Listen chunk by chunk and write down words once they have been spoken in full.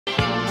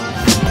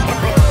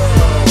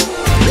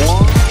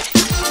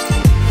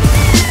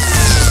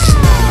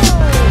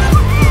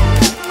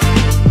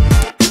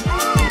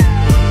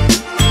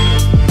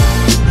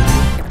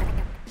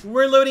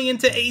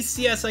into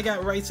ACS. I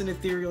got Rice and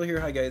Ethereal here.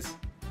 Hi, guys.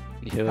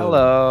 Yo.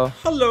 Hello.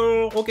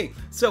 Hello. Okay,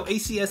 so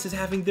ACS is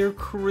having their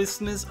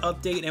Christmas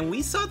update, and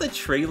we saw the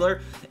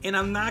trailer, and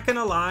I'm not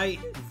gonna lie,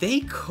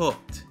 they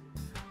cooked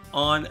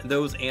on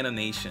those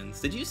animations.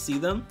 Did you see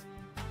them?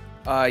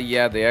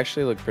 Yeah, they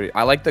actually look pretty.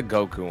 I like the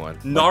Goku one.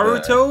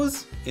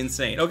 Naruto's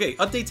insane. Okay,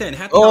 update 10.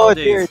 Happy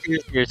holidays.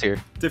 Here.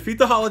 Defeat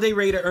the holiday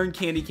raid to earn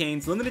candy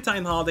canes, limited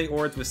time holiday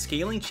orbs with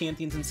scaling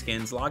champions and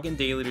skins, log in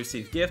daily to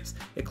receive gifts,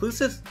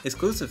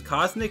 exclusive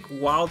cosmic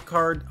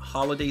wildcard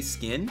holiday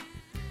skin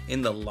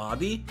in the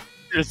lobby.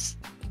 Yes.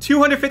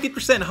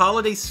 250%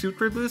 holiday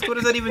super boost. What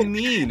does that even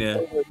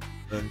mean?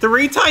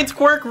 3 times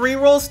quirk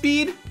reroll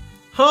speed?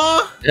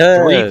 Huh?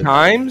 Yeah. 3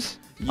 times?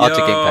 Yo, I'll take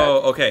game pack.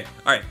 okay,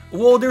 all right.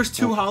 Well, there's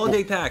 2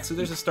 holiday packs. So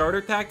there's a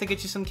starter pack to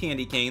get you some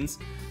candy canes.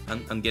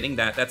 I'm getting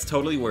that. That's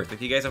totally worth it.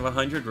 If you guys have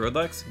 100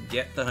 Robux,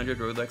 get the 100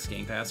 Robux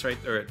game pass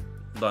or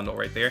bundle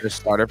right there. The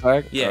starter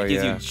pack? Yeah, it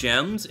gives you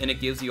gems and it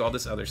gives you all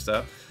this other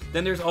stuff.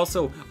 Then there's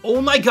also,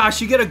 oh my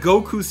gosh, you get a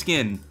Goku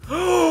skin.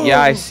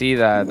 Yeah, I see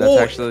that. That's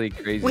actually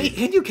crazy. Wait,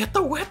 and you get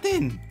the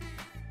weapon.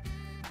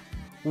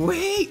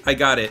 Wait, I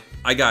got it.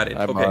 I bought it.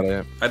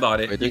 I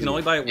bought it. Wait, you can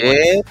only buy it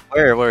once.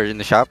 Where? In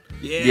the shop?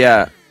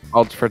 Yeah.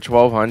 For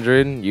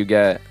 1,200, you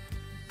get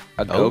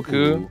a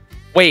Goku.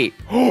 Wait.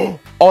 Oh,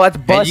 that's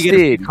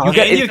busted.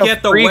 You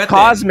get the free weapon.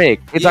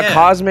 cosmic. It's a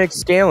cosmic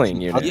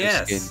scaling unit.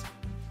 Yes.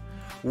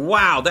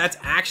 Wow, that's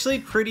actually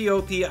pretty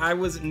OP. I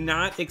was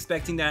not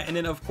expecting that. And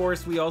then, of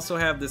course, we also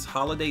have this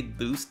holiday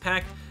boost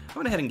pack. I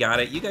went ahead and got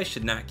it. You guys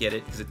should not get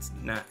it because it's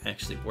not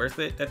actually worth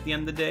it at the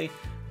end of the day.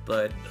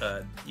 But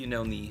you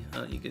know me.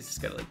 You guys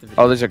just gotta like the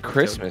video. Oh, there's a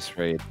Christmas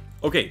raid.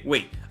 Okay,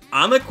 wait.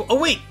 Oh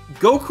wait,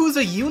 Goku's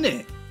a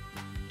unit.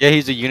 Yeah,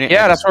 he's a unit.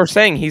 Yeah, that's what we're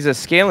saying. He's a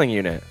scaling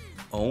unit.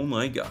 Oh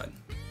my god.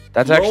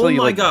 That's actually.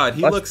 Oh my god,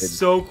 he busted. looks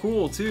so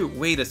cool too.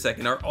 Wait a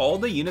second. Are all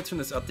the units from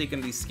this update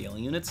gonna be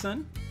scaling units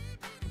then?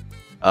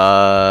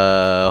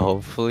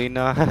 Hopefully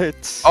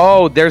not.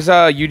 Oh, there's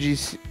a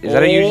UGC. Is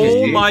that a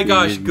UGC? Oh my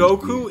gosh,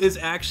 Goku is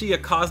actually a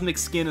cosmic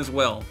skin as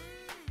well.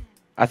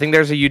 I think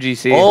there's a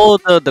UGC.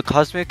 Oh, the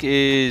cosmic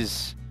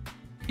is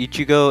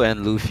Ichigo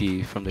and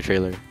Luffy from the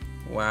trailer.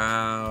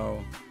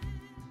 Wow.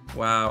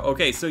 Wow.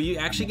 Okay, so you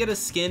actually get a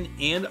skin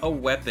and a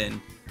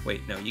weapon.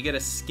 Wait, no, you get a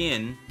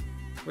skin.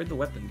 Where'd the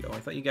weapon go? I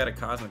thought you got a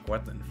cosmic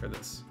weapon for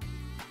this.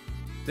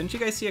 Didn't you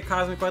guys see a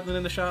cosmic weapon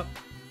in the shop?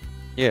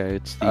 Yeah,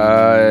 it's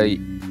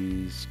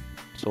the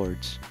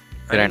swords.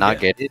 Did I not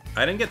get it?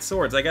 I didn't get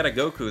swords. I got a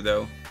Goku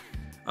though.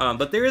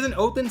 But there is an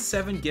open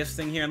 7 gifts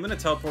thing here. I'm gonna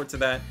teleport to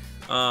that.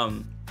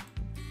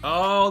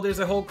 Oh, there's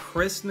a whole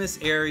Christmas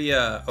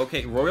area.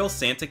 Okay, Royal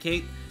Santa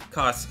Cake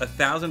costs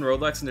 1,000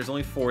 Robux and there's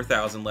only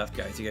 4,000 left,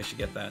 guys. You guys should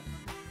get that.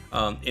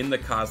 In the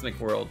cosmic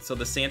world. So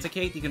the Santa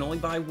Cake, you can only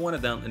buy 1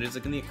 of them, and it's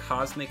gonna be a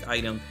cosmic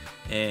item,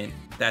 and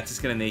that's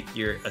just gonna make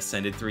your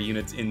Ascended 3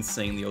 units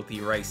insanely OP.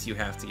 Rice, you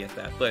have to get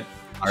that. But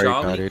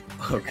Jolly,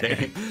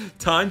 okay.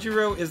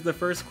 Tanjiro is the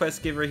first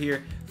quest giver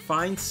here.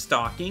 Find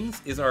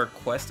Stockings is our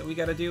quest that we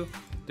gotta do.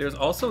 There's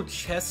also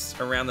chests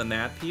around the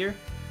map here.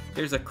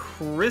 There's a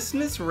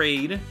Christmas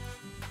raid.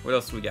 What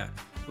else do we got?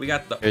 We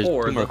got the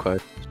orb. 2 more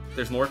quests.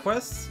 There's more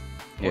quests?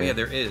 Yeah, oh yeah,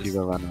 there is.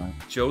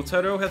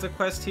 Jotaro has a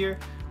quest here.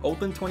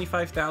 Open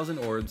 25,000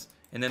 orbs.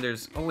 And then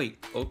there's, oh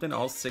wait, open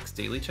all 6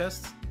 daily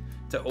chests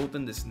to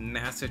open this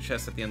massive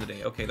chest at the end of the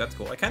day. Okay, that's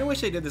cool. I kind of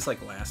wish they did this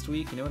like last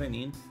week, you know what I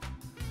mean?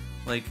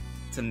 Like,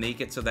 to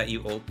make it so that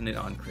you open it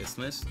on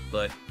Christmas.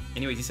 But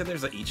anyways, you said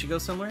there's an Ichigo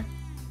somewhere?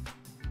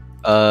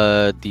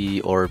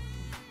 The orb.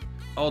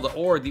 Oh, the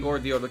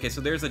orb. Okay, so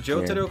there's a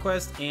Jotaro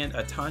quest and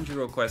a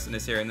Tanjiro quest in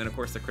this area, and then of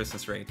course the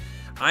Christmas raid.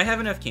 I have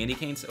enough candy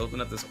canes to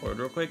open up this orb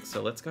real quick,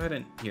 so let's go ahead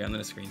and here. I'm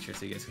gonna screen share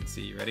so you guys can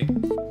see. You ready?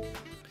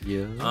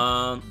 Yeah.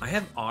 I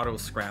have auto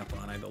scrap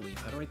on, I believe.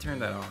 How do I turn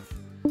that off?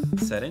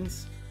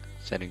 Settings.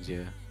 Settings,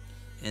 yeah.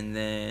 And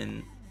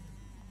then,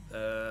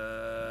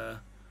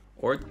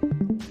 orb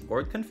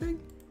config?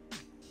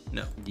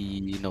 No.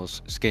 No,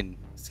 skin.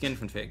 Skin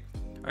config.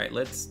 All right,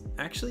 let's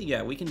actually,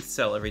 yeah, we can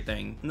sell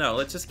everything. No,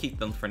 let's just keep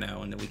them for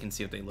now, and then we can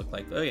see what they look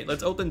like. Okay,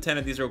 let's open 10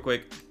 of these real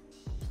quick.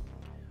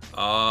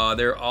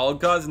 They're all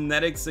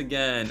cosmetics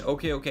again.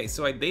 Okay,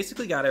 so I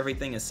basically got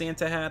everything: a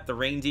Santa hat, the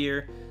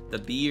reindeer, the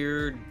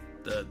beard,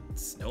 the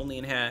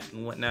snowman hat,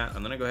 and whatnot.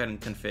 I'm gonna go ahead and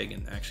config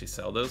and actually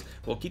sell those.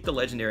 We'll keep the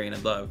legendary and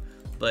above,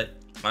 but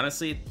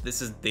honestly, this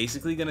is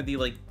basically gonna be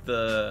like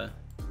the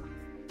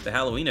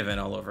Halloween event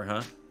all over,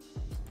 huh?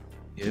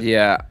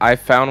 Yeah, I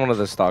found one of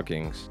the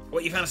stockings.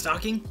 What, you found a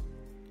stocking?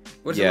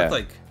 What does it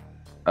look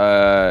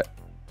like?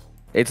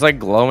 It's like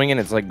glowing and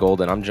it's like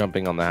golden. I'm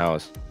jumping on the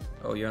house.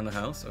 Oh, you're on the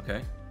house?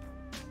 Okay.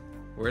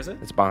 Where is it?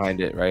 It's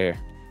behind it, right here.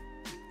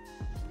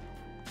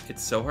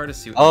 It's so hard to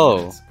see with your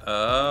units.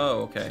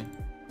 Oh, okay.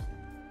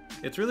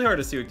 It's really hard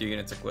to see with your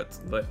units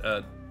equipped,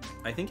 but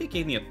I think it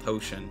gave me a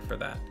potion for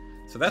that.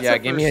 So that's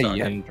it gave me a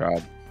yen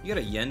drop. You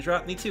got a yen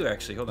drop? Me too,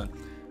 actually. Hold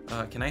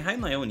on. Can I hide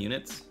my own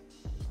units?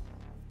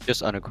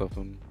 Just unequip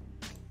them.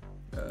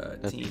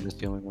 Team. That's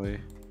the only way.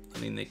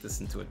 Let me make this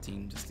into a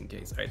teen just in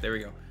case. All right, there we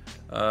go.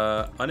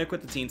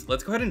 Unequip the teens.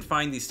 Let's go ahead and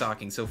find these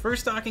stockings. So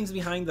first stockings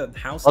behind the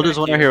house. Oh, there's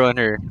one here, one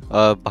here.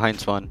 Behind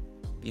spawn.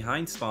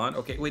 Behind spawn.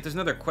 Okay, wait, there's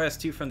another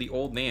quest too from the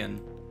old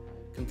man.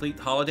 Complete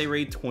holiday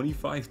raid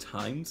 25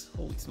 times.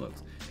 Holy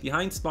smokes.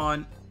 Behind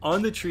spawn,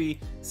 on the tree.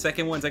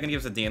 Second one's that gonna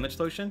give us a damage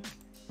lotion?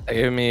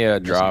 Give me a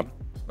drop.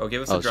 Oh,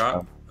 give us a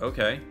drop.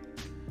 Okay.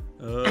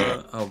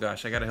 Oh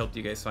gosh, I gotta help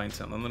you guys find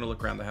something. I'm gonna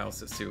look around the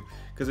houses too,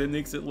 because it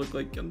makes it look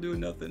like I'm doing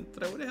nothing,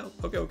 but I wanna help.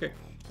 Okay.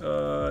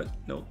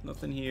 Nope,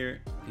 nothing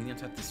here. Anything on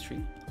top of this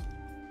tree?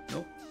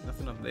 Nope,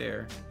 nothing up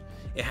there.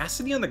 It has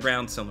to be on the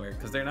ground somewhere,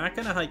 because they're not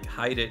gonna like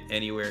hide it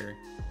anywhere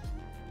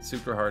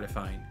super hard to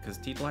find, because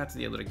people have to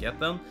be able to get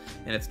them,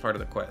 and it's part of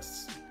the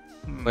quests.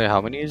 Wait,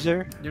 how many is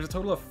there? There's a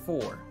total of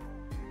 4.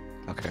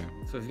 Okay.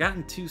 So we've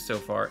gotten 2 so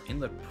far. In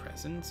the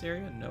presence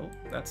area? No,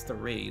 that's the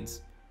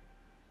raids.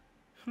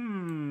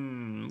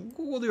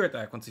 We'll be right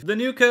back once. The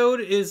new code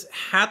is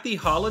Happy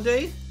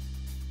Holiday.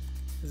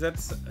 Is that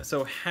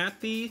so?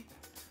 Happy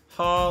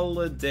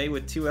Holiday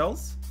with 2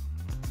 L's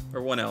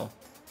or 1 L?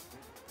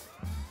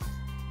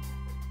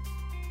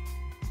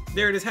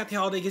 There it is. Happy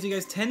Holiday gives you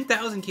guys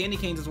 10,000 candy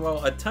canes as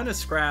well, a ton of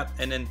scrap,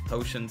 and then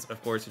potions,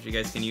 of course, which you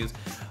guys can use.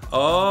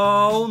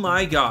 Oh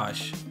my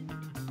gosh.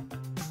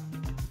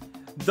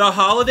 The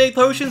holiday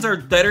potions are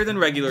better than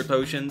regular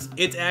potions.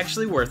 It's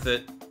actually worth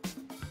it.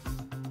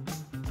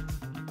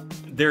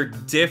 They're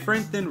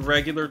different than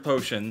regular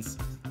potions.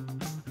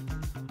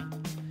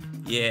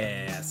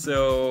 Yeah,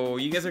 so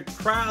you guys are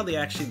probably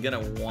actually gonna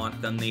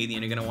want them, maybe,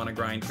 and you're gonna want to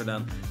grind for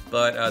them.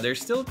 But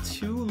there's still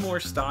 2 more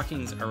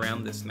stockings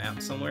around this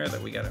map somewhere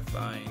that we gotta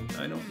find.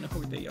 I don't know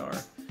where they are.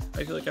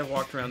 I feel like I've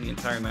walked around the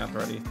entire map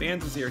already. If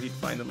Vans was here, he'd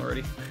find them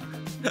already.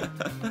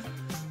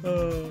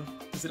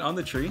 Is it on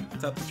the tree?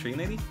 It's up the tree,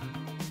 maybe?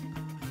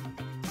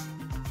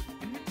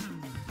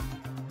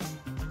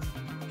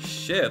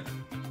 Shit.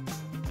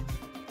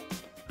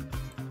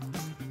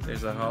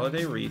 There's a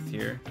holiday wreath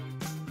here.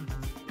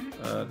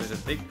 There's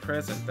a big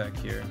present back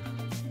here.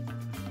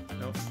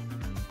 Nope.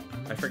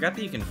 I forgot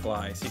that you can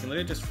fly, so you can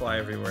literally just fly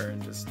everywhere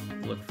and just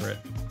look for it.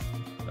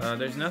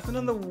 There's nothing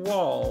on the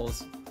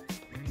walls.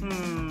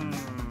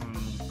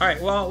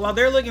 Alright, well, while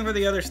they're looking for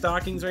the other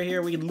stockings right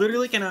here, we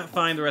literally cannot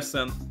find the rest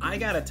of them. I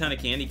got a ton of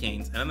candy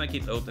canes, and I'm gonna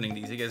keep opening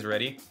these. You guys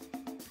ready?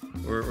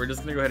 We're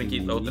just gonna go ahead and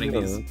keep opening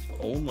these.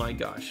 Oh my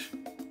gosh.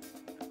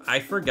 I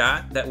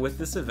forgot that with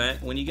this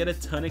event, when you get a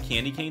ton of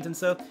candy canes and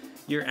stuff,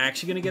 you're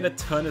actually going to get a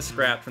ton of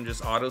scrap from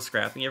just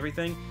auto-scrapping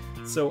everything.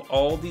 So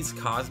all these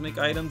cosmic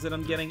items that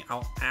I'm getting,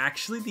 I'll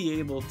actually be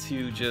able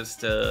to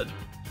just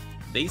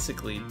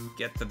basically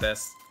get the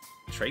best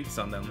traits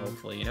on them,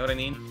 hopefully. You know what I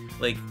mean?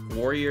 Like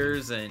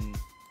warriors and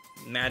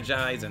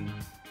magis and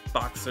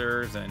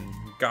boxers and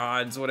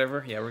gods,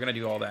 whatever. Yeah, we're going to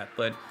do all that.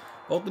 But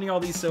opening all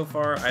these so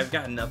far, I've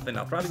got nothing.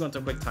 I'll probably go into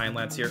a quick time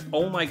lapse here.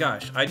 Oh my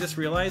gosh, I just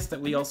realized that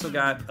we also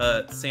got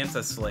a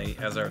Santa sleigh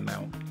as our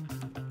mount.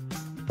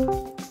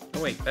 Oh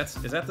wait,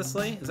 is that the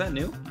sleigh? Is that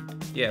new?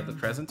 Yeah, the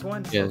presents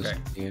one? Yes. Okay.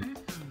 Yeah.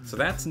 So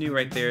that's new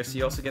right there. So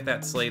you also get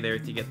that sleigh there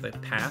if you get the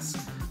pass.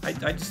 I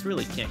just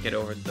really can't get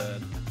over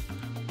the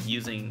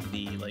using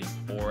the like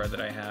aura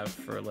that I have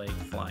for like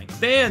flying.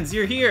 Vans,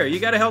 you're here! You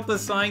gotta help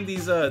us find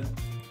these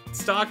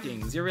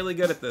stockings. You're really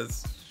good at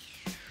this.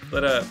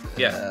 But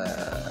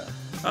yeah.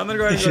 I'm gonna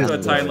go ahead and go to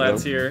a time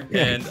lapse here,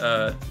 and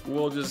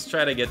we'll just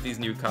try to get these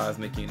new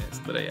cosmic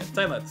units. But yeah,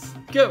 time lapse,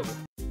 go!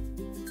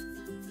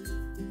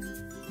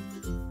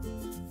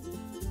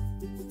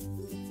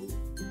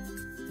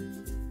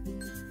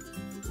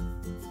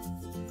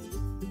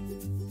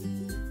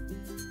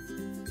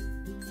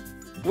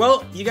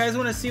 Well, you guys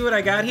want to see what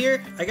I got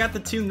here? I got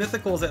the 2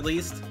 mythicals at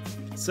least.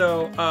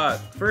 So,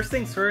 first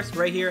things first,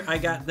 right here, I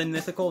got the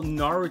mythical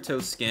Naruto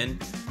skin.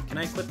 Can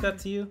I clip that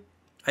to you?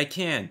 I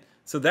can.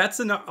 So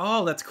that's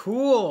oh, that's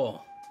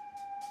cool.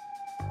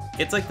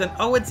 It's like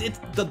it's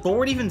the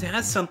board even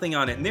has something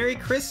on it. Merry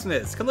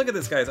Christmas. Come look at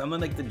this, guys. I'm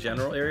in like the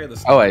general area of the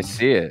store. Oh, I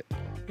see it.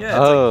 Yeah, it's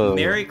like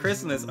Merry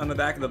Christmas on the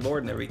back of the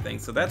board and everything.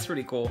 So that's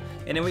pretty cool.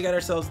 And then we got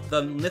ourselves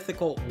the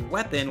mythical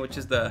weapon, which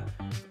is the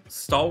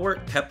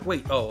Stalwart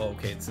Wait,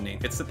 okay, it's the name.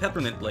 It's the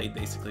Peppermint Blade,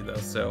 basically, though.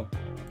 So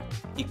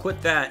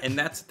equip that, and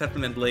that's the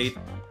Peppermint Blade.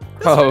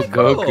 That's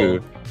Goku.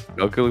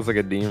 Cool. Goku looks like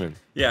a demon.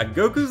 Yeah,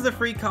 Goku's the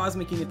free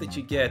cosmic unit that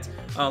you get.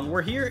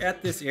 We're here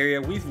at this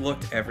area. We've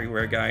looked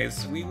everywhere,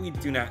 guys. We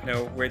do not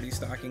know where these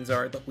stockings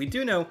are, but we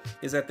do know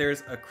is that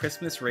there's a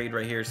Christmas raid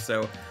right here.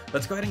 So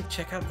let's go ahead and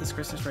check out this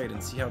Christmas raid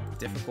and see how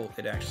difficult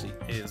it actually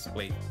is.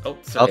 Wait,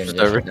 sorry.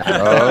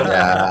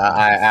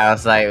 Yeah, I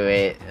was like,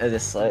 wait,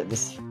 this.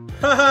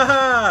 Ha ha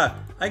ha!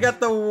 I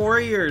got the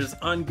warriors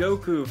on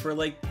Goku for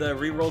like the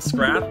reroll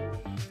scrap.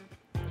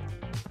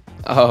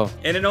 Oh.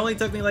 And it only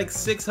took me like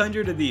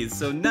 600 of these,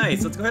 so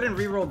nice. Let's go ahead and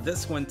reroll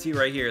this one too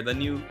right here, the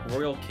new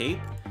Royal Cape.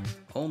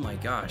 Oh my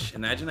gosh,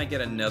 imagine I get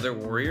another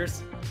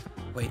Warriors.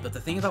 Wait, but the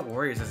thing about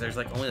Warriors is there's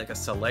like only like a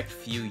select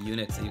few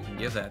units that you can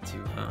give that to,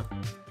 huh?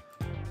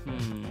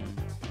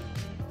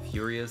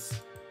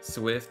 Furious,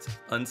 Swift,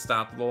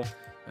 Unstoppable.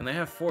 And I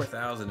have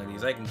 4,000 of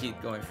these. I can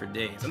keep going for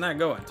days. I'm not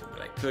going to,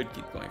 but I could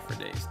keep going for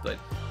days. But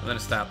I'm gonna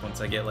stop once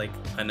I get like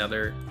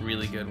another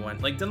really good one.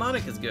 Like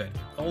demonic is good.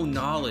 Oh,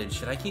 knowledge.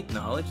 Should I keep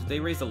knowledge? Did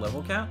they raise the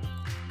level cap?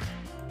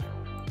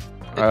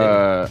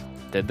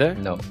 Did they?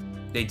 No.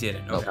 They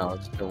didn't. Okay. No,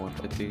 it's still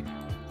 150.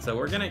 So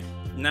we're gonna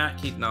not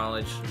keep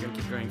knowledge. We're gonna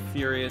keep going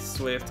furious,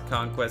 swift,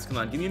 conquest. Come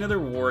on, give me another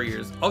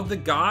warriors of the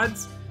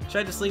gods.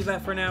 Should I just leave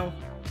that for now?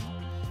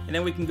 And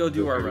then we can go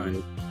do our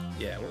run.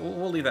 Yeah,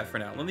 we'll leave that for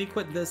now. Let me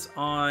put this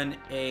on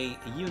a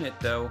unit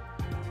though.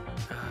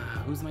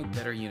 Who's my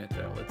better unit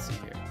though? Let's see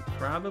here.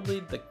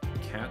 Probably the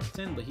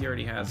captain, but he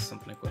already has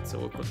something equipped. So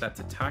we'll put that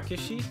to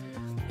Takeshi,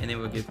 and then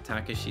we'll give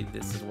Takeshi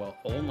this as well.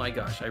 Oh my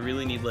gosh, I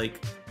really need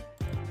like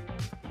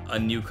a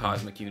new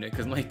cosmic unit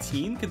because my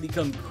team could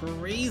become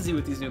crazy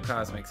with these new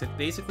cosmics. It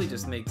basically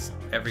just makes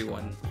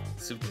everyone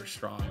super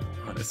strong,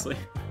 honestly.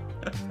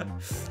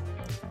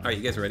 All right,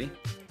 you guys ready?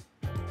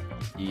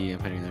 Yeah, I'm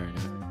heading there right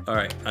now. All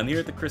right, I'm here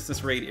at the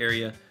Christmas raid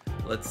area.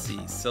 Let's see,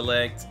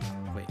 select.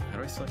 Wait, how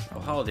do I select? Oh,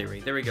 holiday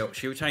raid. There we go.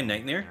 Should we try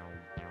Nightmare?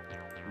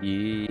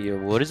 Yeah,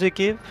 what does it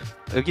give?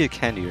 It'll give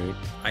candy, right?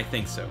 I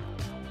think so.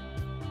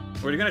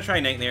 We're gonna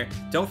try Nightmare.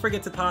 Don't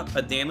forget to pop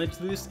a damage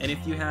boost, and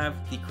if you have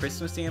the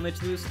Christmas damage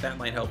boost, that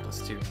might help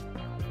us too.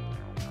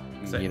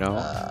 So, You know?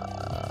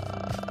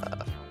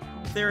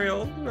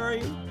 Ethereal, where are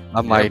you?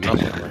 I might.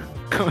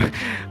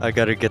 I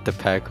gotta get the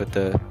pack with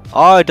the.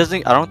 Oh, it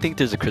doesn't. I don't think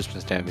there's a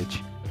Christmas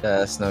damage.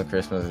 That's no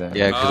Christmas then.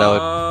 Yeah, because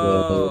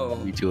that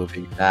would be too OP.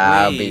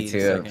 That'll be Wait a too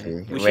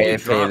second. OP. We should Wait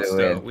use for you drops to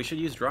though. win. We should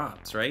use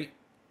drops, right?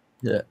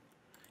 Yeah.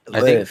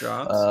 I think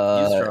drops.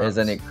 Use drops.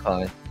 Isn't it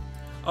coin?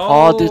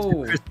 Oh, there's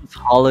the Christmas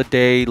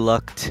holiday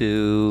luck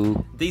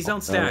too. These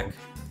don't stack.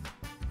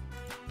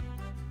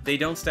 They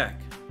don't stack.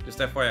 Just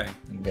FYI.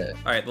 Okay.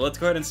 All right, let's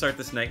go ahead and start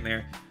this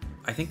Nightmare.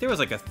 I think there was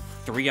like a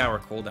 3-hour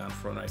cooldown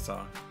for what I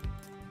saw.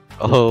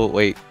 Oh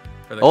wait.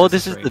 For the Oh, Christmas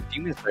this is raid. the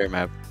Demon Slayer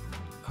map.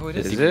 Oh, it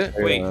is. Is it?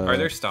 Wait, are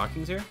there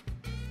stockings here?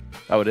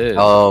 Oh, it is.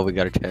 Oh, we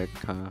gotta check.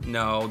 Huh?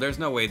 No, there's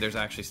no way there's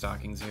actually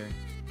stockings here.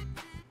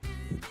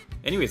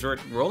 Anyways, we're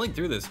rolling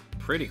through this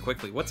pretty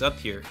quickly. What's up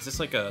here? Is this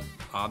like a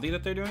obby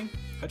that they're doing?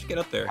 How'd you get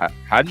up there?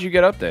 How did you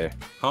get up there?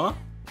 Huh?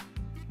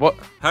 What?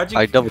 How'd you?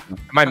 I double.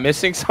 Am I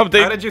missing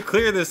something? How did you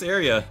clear this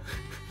area?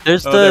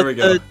 There's Oh, there we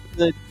go.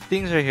 the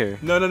things right here.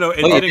 No, it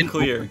Oh, didn't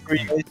clear.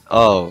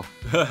 Oh,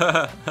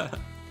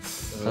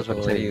 That's what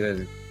I'm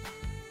saying.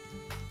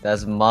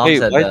 That's mom's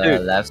Hey, at why the there-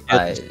 left yeah,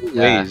 side. there's two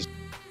Yeah, ways.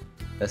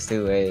 that's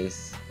 2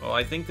 ways. Well,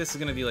 I think this is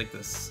gonna be like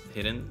this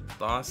hidden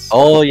boss.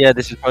 Oh yeah,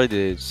 this is probably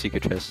the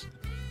secret chest.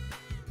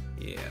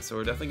 Yeah, so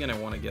we're definitely gonna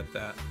want to get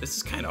that. This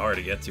is kind of hard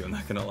to get to. I'm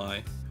not gonna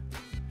lie.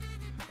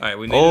 All right,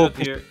 we made it up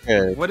here.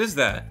 Yeah. What is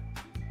that?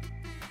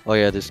 Oh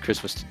yeah, this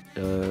Christmas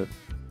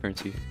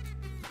currency.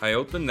 I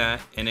opened that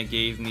and it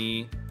gave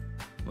me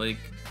like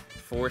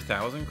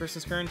 4,000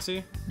 Christmas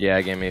currency, Yeah,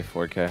 it gave me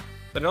 4K.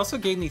 but it also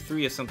gave me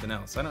 3 of something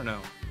else. I don't know.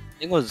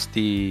 I think it was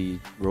the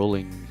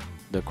rolling,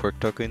 the quirk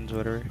tokens,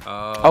 whatever.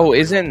 Oh,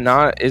 isn't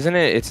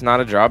it? It's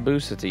not a drop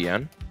boost. It's a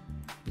yen.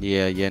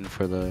 Yeah, yen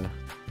for the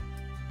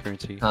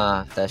currency.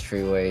 That's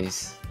 3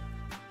 ways.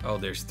 Oh,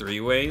 there's 3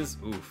 ways.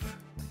 Oof.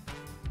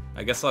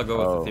 I guess I'll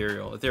go with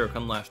Ethereal. Ethereal,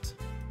 come left.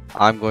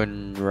 I'm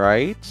going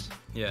right.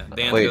 Yeah,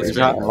 Dan Wait, goes it's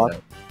straight. not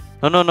locked?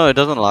 No, it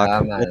doesn't lock.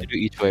 I'm You have not- to do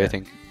each way, I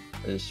think.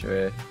 Just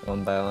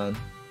one by one.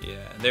 Yeah,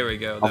 there we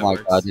go. Oh That my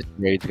works. god, this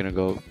raid's gonna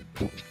go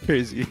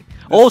crazy.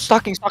 Oh,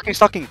 stocking!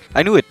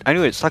 I knew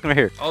it. Stocking right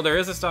here. Oh, there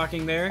is a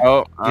stocking there.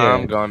 Oh, Yeah.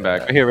 I'm going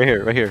back.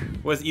 Right here.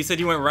 You said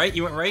you went right?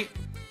 You went right?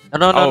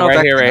 No, Oh, right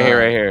back here, to-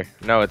 right here.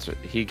 No,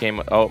 he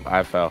came. Oh,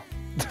 I fell.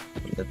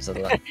 That's a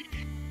lot.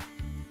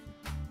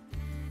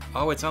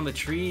 Oh, it's on the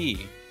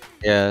tree.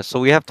 Yeah, so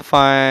we have to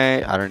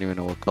find. I don't even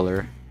know what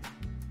color.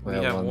 We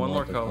have one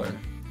more color.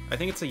 I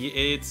think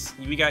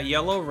we got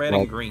yellow, red,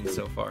 and green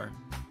so far.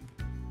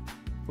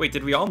 Wait,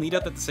 did we all meet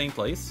up at the same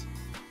place?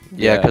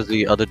 Yeah, because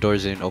the other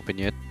doors didn't open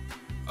yet.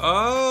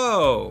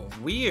 Oh,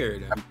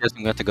 weird. I'm guessing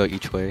we have to go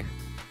each way.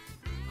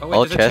 Oh wait,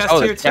 Oh, there's a chest. chest Oh,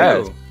 here there's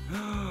chest. too.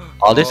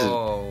 Oh, this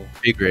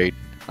is big raid,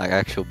 like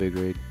actual big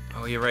raid.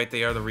 Oh, you're right.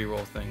 They are the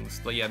reroll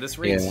things. But yeah, this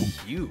raid's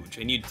huge,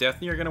 and you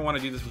definitely are gonna want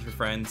to do this with your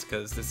friends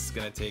because this is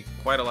gonna take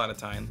quite a lot of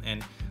time.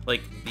 And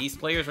like these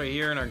players right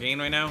here in our game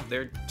right now,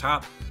 they're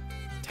top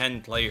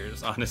 10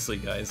 players, honestly,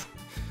 guys.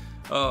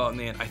 Oh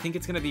man, I think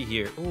it's gonna be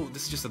here. Oh,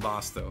 this is just a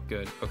boss though.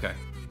 Good. Okay.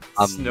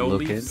 I'm Snowleaf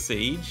looking.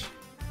 Sage.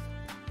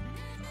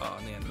 Oh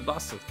man, the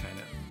boss looks kind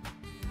of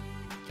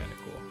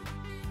cool.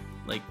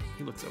 Like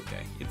he looks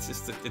okay. It's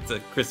just it's a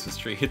Christmas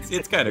tree.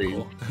 It's kind of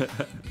cool.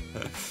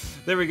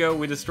 There we go.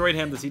 We destroyed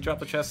him. Does he drop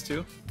the chest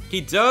too? He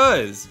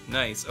does.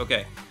 Nice.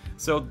 Okay.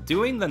 So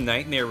doing the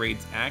Nightmare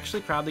raid's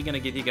actually probably gonna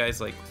give you guys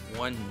like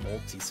 1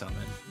 multi-summon.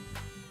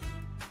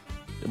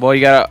 Well,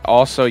 you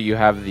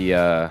have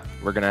the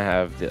we're gonna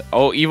have the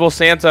Evil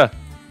Santa.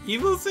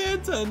 Evil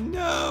Santa,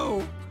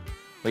 no.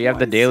 We have Why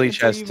the is daily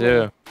Santa chest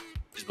evil? too.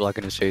 He's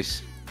blocking his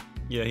face.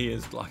 Yeah, he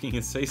is blocking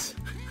his face.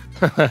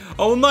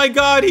 Oh my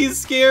god, he's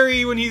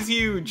scary when he's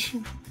huge.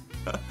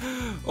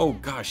 Oh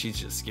gosh, she's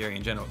just scary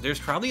in general. There's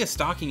probably a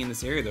stocking in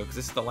this area though, because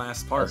this is the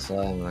last part. That's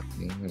why I'm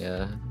looking.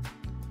 Yeah,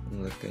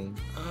 I'm looking.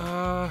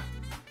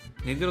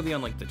 Maybe it'll be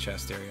on like the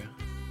chest area.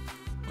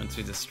 Once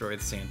we destroy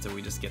the Santa,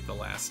 we just get the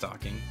last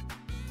stocking.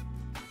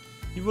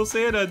 Evil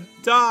Santa,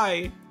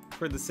 die!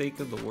 For the sake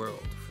of the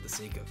world, for the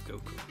sake of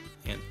Goku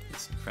and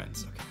his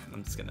friends. Okay,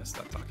 I'm just gonna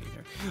stop talking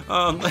here.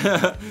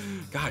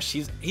 Gosh,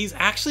 he's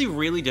actually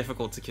really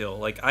difficult to kill.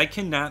 Like, I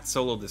cannot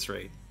solo this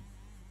raid.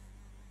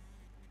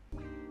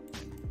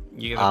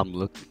 I'm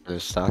looking for the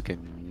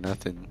stocking,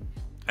 nothing.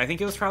 I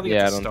think it was probably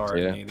at the start,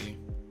 maybe.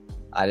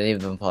 I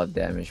didn't even pop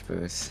damage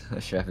boost. I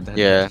should have done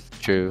that.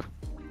 True.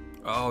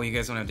 Oh, you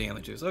guys don't have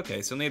damages.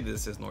 Okay, so maybe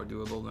this is more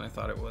doable than I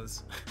thought it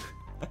was.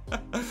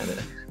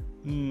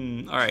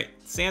 Alright,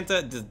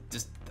 Santa,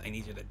 just I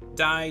need you to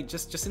die.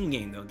 Just in the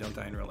game, though. Don't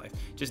die in real life.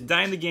 Just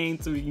die in the game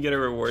so we can get our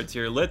rewards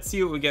here. Let's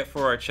see what we get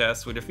for our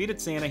chest. We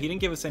defeated Santa. He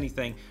didn't give us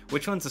anything.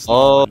 Which one's the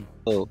small one?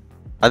 Oh,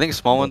 I think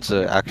small one's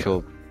the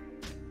actual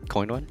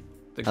coin one.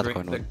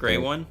 The gray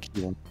one?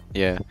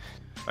 Yeah.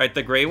 Alright,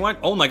 the gray one?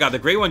 Oh my god, the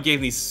gray one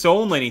gave me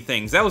so many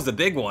things. That was the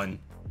big one.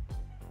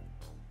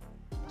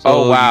 So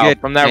oh wow,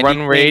 from that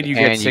one raid you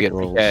get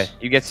 60k.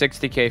 You get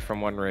 60k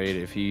from one raid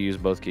if you use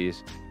both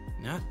keys.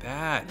 Not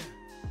bad.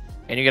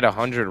 And you get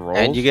 100 rolls.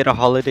 And you get a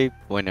holiday.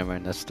 Wait, never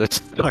mind. That's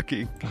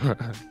stocking.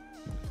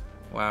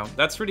 Wow,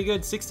 that's pretty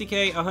good.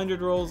 60k,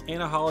 100 rolls,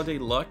 and a holiday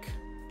luck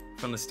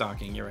from the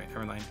stocking. You're right.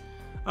 Never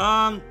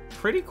mind.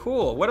 Pretty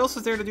cool. What else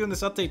is there to do in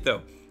this update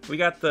though? We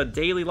got the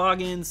daily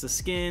logins, the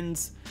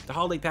skins, the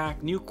holiday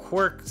pack, new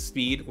quirk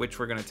speed, which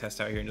we're gonna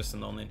test out here in just a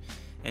moment,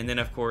 and then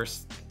of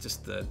course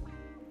just the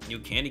new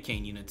candy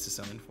cane units to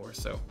summon for.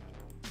 So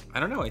I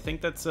don't know. I think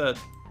that's a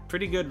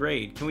pretty good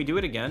raid. Can we do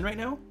it again right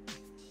now?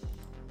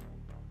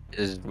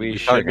 We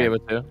should be able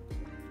to.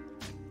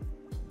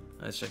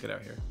 Let's check it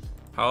out here.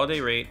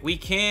 Holiday raid. We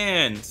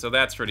can! So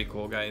that's pretty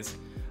cool, guys.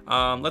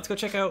 Let's go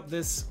check out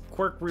this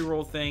quirk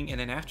reroll thing, and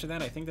then after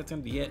that, I think that's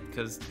gonna be it,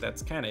 because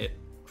that's kind of it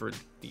for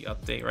the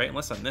update, right?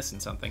 Unless I'm missing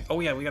something.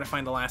 Oh yeah, we gotta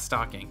find the last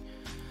stocking.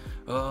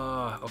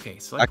 Okay,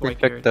 so I can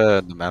check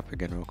the map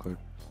again real quick.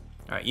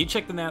 Alright, you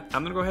check the map.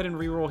 I'm gonna go ahead and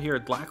reroll here.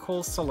 Black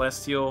Hole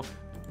Celestial,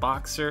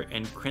 Boxer,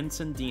 and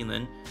Crimson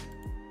Demon.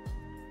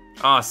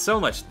 So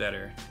much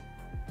better.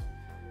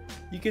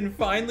 You can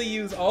finally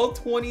use all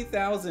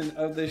 20,000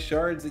 of the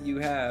shards that you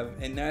have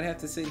and not have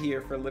to sit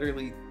here for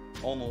literally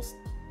almost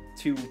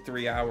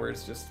 2-3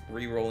 hours just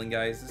re-rolling,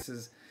 guys. This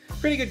is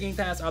pretty good Game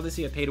Pass.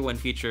 Obviously a pay-to-win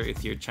feature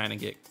if you're trying to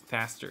get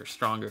faster,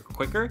 stronger,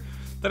 quicker.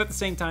 But at the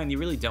same time, you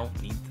really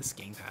don't need this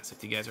Game Pass.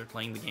 If you guys are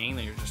playing the game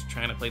and you're just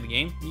trying to play the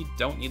game, you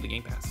don't need the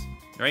Game Pass,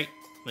 right?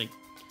 Like,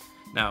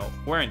 now,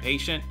 we're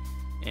impatient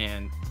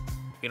and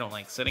we don't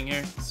like sitting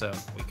here, so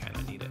we kind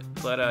of need it.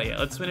 But yeah,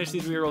 let's finish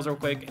these rerolls real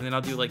quick, and then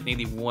I'll do like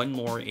maybe one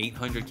more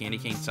 800 candy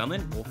cane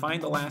summon. We'll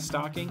find the last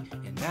stocking,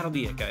 and that'll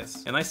be it,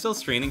 guys. Am I still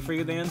streaming for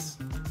you, Dans?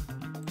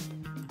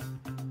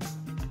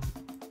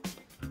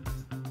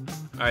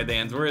 All right,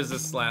 Dans, where is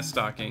this last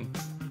stocking?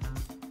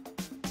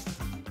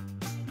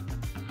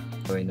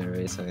 Join the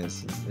race, I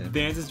guess. Yeah.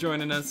 Dans is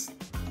joining us.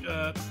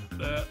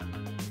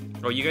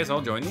 Oh, you guys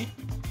all joined me?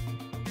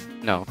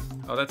 No.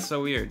 Oh, that's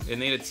so weird. It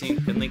made it seem.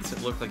 It makes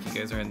it look like you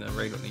guys are in the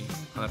raid with me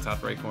on the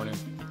top right corner.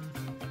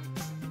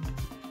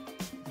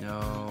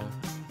 No.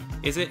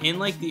 Is it in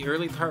like the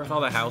early part with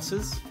all the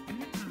houses?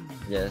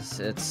 Yes,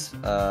 it's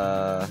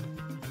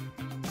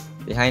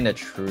behind a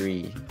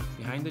tree.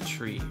 Behind the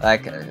tree.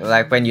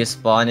 Like when you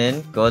spawn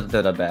in, go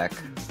to the back.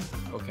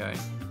 Okay.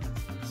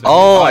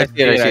 So I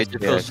see it.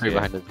 Just go straight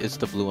behind it. It's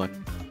the blue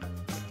one.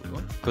 Blue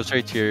one? Go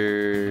straight to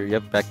your.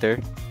 Yep, back there.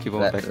 Keep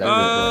on back there.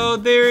 Oh,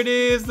 there it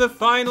is, the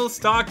final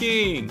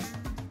stocking.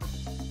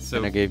 So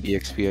and I gave the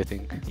XP, I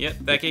think. Yep,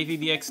 that gave you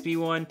the XP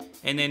one.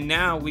 And then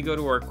now we go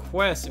to our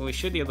quest, and we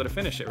should be able to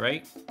finish it,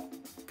 right?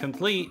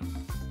 Complete.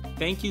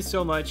 Thank you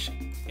so much.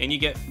 And you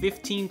get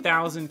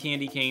 15,000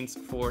 candy canes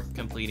for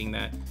completing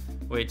that,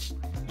 which,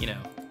 you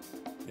know,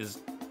 is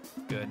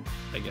good,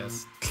 I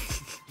guess.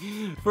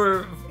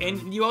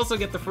 And you also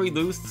get the free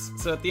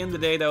boosts, so at the end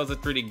of the day, that was a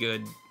pretty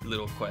good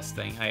little quest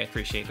thing. I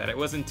appreciate that. It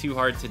wasn't too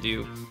hard to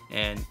do,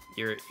 and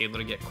you're able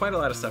to get quite a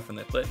lot of stuff from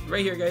it. But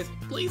right here, guys,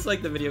 please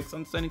like the video, because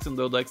I'm sending some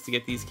load likes to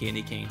get these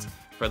candy canes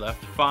for the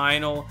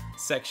final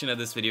section of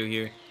this video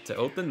here to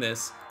open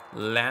this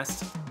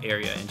last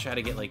area and try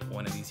to get like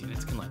one of these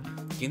units. Come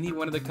on, give me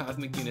one of the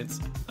cosmic units,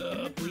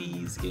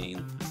 please,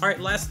 game. All right,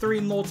 last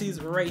 3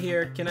 multis right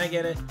here. Can I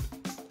get it?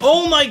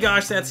 Oh my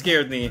gosh, that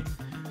scared me.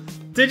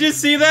 Did you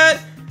see that?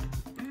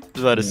 I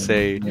was about to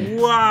say.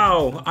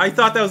 Wow, I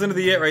thought that was gonna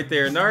be it right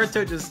there.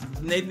 Naruto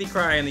just made me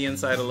cry on the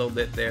inside a little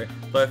bit there.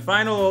 But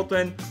final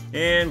open,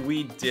 and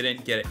we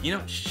didn't get it. You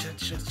know, should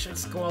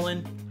squall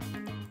in.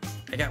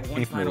 I got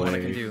one final one I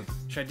can do.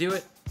 Should I do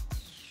it?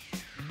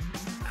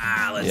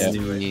 Let's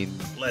do it.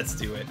 Let's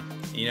do it.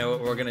 You know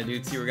what we're gonna do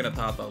too? We're gonna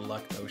pop a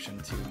luck potion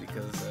too,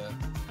 because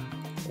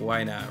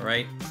why not,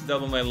 right?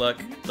 Double my luck.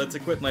 Let's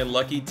equip my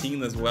lucky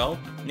team as well.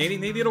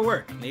 Maybe it'll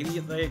work. Maybe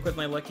if I equip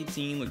my lucky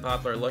team, we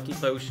pop our lucky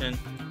potion.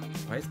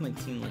 Why is my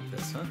team like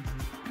this, huh?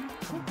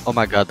 Oh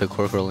my god, the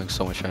cork rolling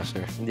so much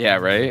faster. Yeah,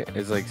 right?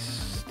 It's like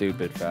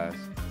stupid fast.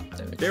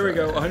 There we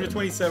go.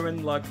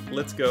 127 luck.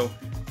 Let's go.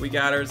 We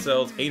got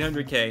ourselves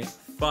 800k.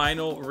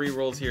 Final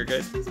rerolls here,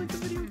 guys. Please like the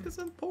video because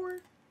I'm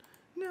poor.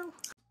 No.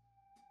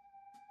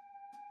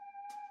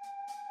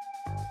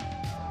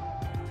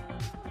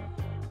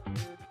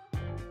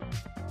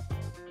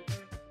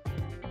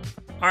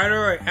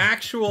 Alright.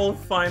 Actual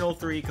final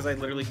 3 because I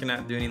literally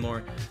cannot do any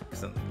more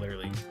because I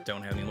literally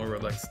don't have any more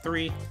Robux.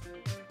 3,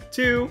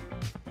 2,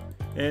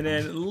 and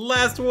then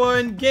last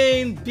one.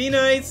 Game. Be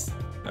nice.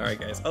 Alright,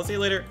 guys. I'll see you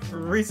later.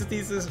 Reese's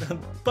Thesis.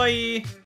 Bye.